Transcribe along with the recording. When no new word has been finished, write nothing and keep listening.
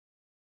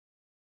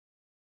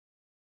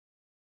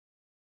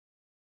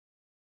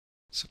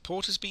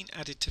Support has been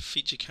added to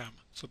FeatureCAM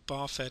for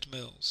bar-fed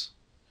mills.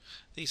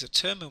 These are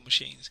turn mill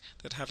machines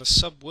that have a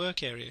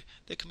sub-work area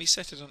that can be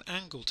set at an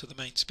angle to the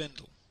main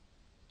spindle.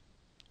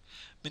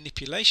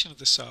 Manipulation of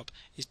the sub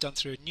is done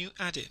through a new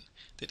add-in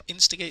that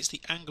instigates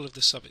the angle of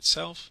the sub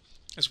itself,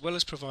 as well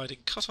as providing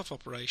cut-off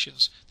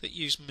operations that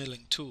use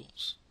milling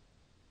tools.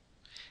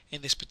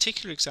 In this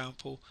particular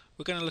example,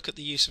 we're going to look at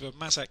the use of a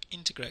Mazak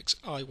Integrex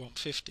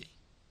I-150.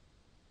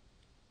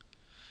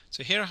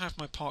 So here I have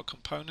my part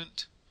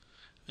component,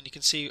 and you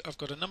can see I've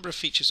got a number of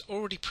features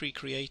already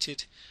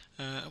pre-created,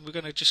 and we're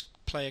going to just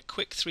play a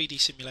quick 3D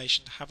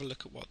simulation to have a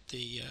look at what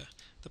the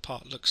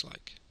part looks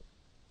like.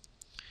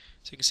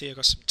 So you can see I've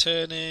got some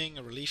turning,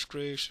 a relief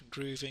groove, some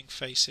grooving,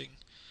 facing,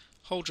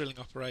 hole drilling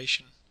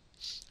operation,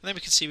 and then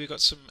we can see we've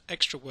got some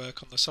extra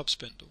work on the sub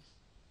spindle.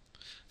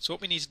 So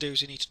what we need to do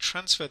is we need to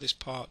transfer this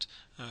part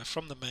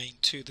from the main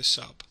to the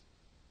sub.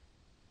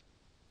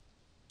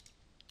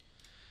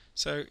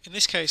 So in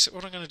this case,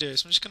 what I'm going to do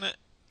is I'm just going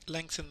to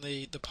lengthen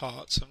the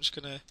part. So I'm just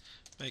going to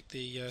make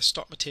the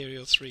stock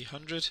material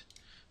 300,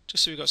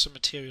 just so we've got some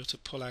material to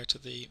pull out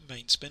of the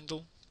main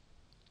spindle.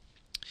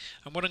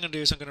 And what I'm going to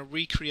do is I'm going to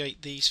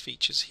recreate these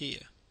features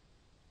here.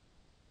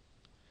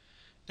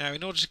 Now,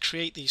 in order to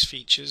create these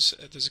features,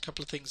 there's a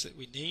couple of things that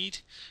we need.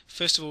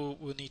 First of all,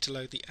 we'll need to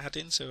load the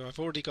add-in. So I've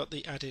already got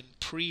the add-in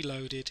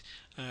preloaded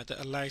that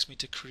allows me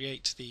to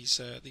create these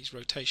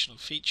rotational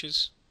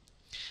features.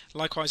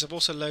 Likewise, I've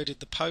also loaded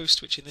the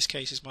post, which in this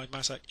case is my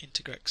Mazak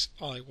Integrex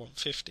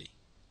I-150.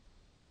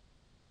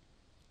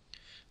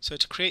 So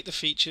to create the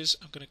features,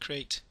 I'm going to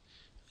create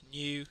a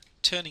new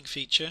turning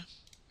feature,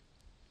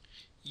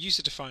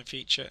 user define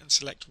feature, and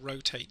select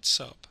rotate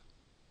sub.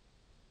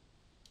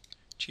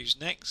 Choose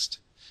next.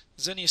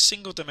 There's only a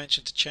single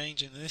dimension to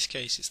change, and in this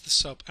case it's the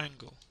sub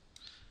angle.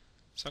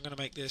 So I'm going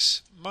to make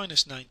this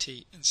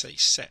 -90 and say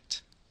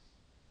set.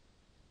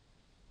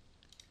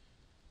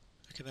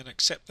 I can then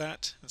accept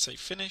that and say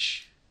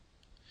finish.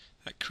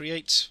 That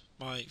creates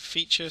my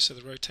feature, so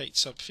the rotate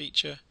sub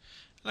feature,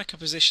 and I can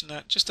position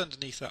that just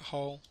underneath that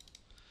hole,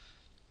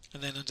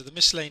 and then under the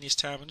miscellaneous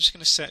tab I'm just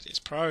going to set its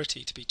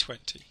priority to be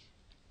 20.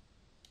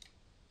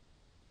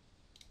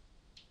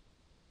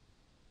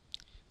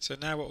 So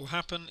now what will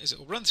happen is it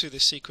will run through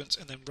this sequence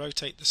and then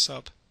rotate the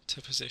sub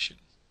to position.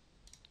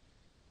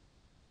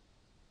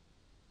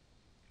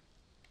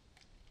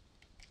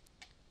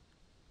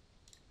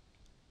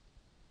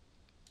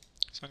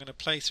 So I'm going to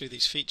play through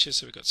these features.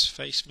 So we've got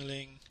face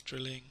milling,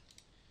 drilling,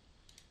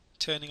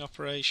 turning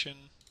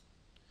operation,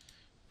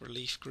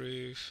 relief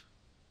groove,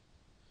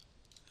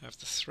 I have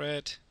the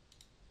thread,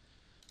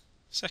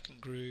 second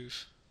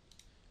groove,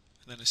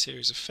 and then a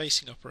series of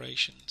facing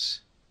operations,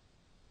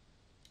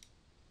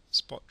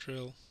 spot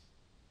drill,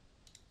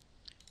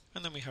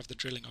 and then we have the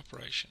drilling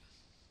operation.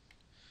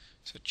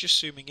 So just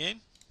zooming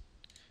in,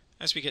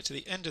 as we get to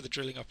the end of the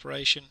drilling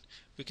operation,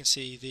 we can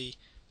see the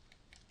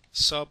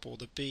sub, or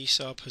the B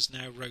sub, has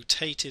now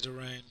rotated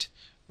around,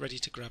 ready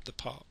to grab the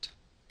part.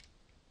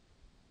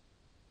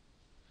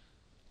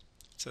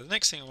 So the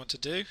next thing I want to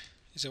do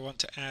is I want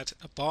to add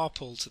a bar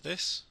pull to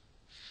this.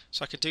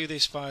 So I can do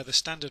this via the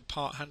standard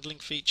part handling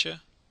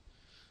feature.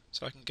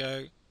 So I can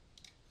go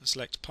and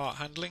select part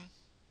handling,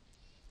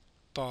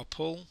 bar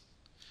pull.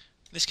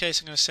 In this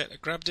case I'm going to set a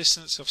grab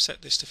distance. I've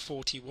set this to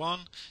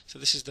 41, so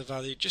this is the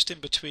value just in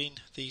between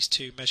these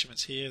two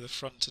measurements here, the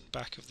front and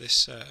back of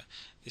this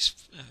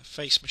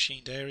face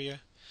machined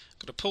area. I've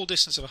got a pull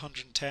distance of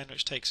 110,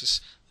 which takes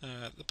us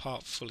the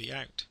part fully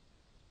out.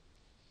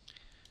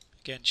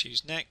 Again,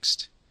 choose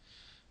next.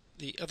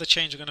 The other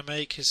change I'm going to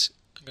make is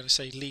I'm going to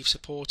say leave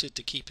supported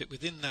to keep it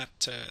within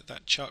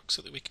that chuck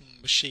so that we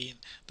can machine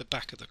the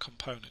back of the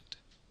component.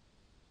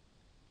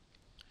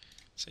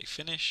 Say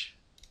finish.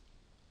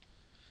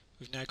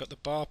 We've now got the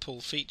bar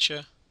pull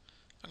feature.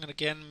 I'm going to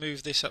again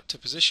move this up to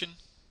position,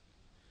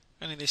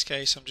 and in this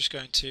case I'm just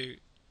going to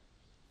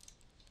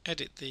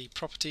edit the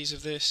properties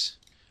of this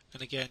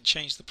and again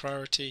change the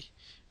priority.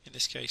 In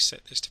this case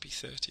set this to be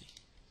 30.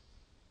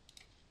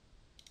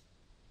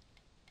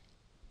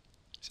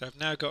 So I've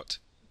now got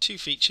two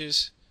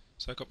features.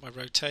 So I've got my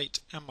rotate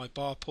and my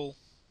bar pull.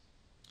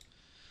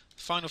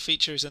 The final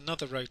feature is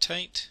another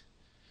rotate.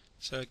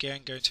 So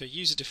again, go to a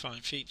user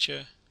defined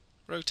feature,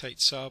 rotate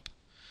sub.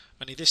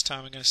 Only this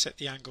time I'm going to set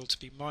the angle to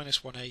be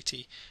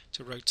 -180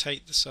 to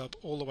rotate the sub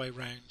all the way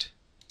round.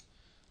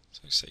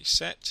 So say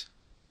set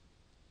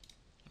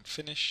and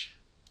finish.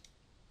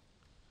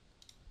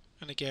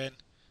 And again,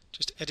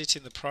 just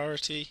editing the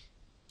priority.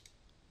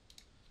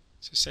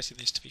 So setting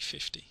this to be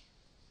 50.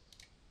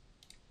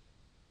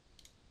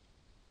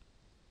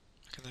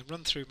 I can then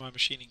run through my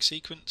machining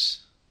sequence.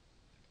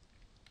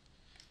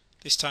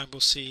 This time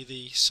we'll see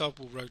the sub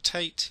will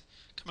rotate,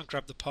 come and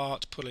grab the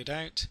part, pull it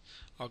out.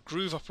 Our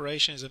groove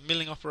operation is a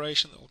milling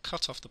operation that will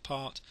cut off the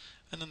part,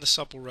 and then the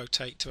sub will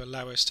rotate to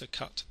allow us to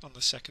cut on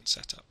the second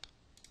setup.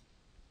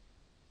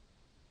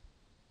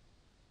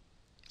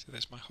 So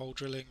there's my hole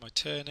drilling, my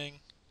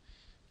turning,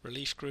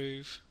 relief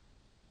groove,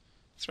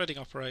 threading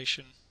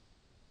operation,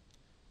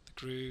 the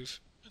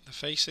groove and the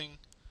facing,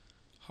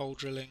 hole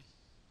drilling,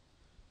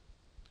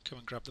 come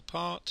and grab the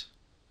part,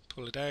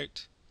 pull it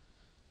out,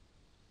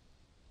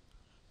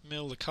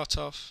 mill the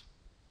cutoff,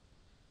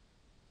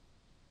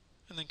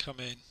 and then come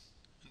in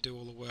and do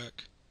all the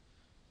work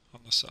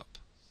on the sub.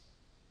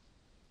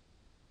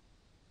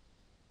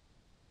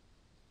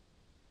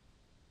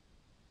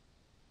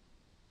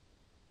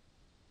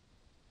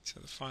 So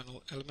the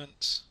final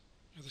elements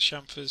of the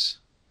chamfers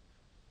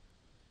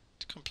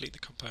to complete the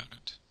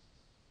component.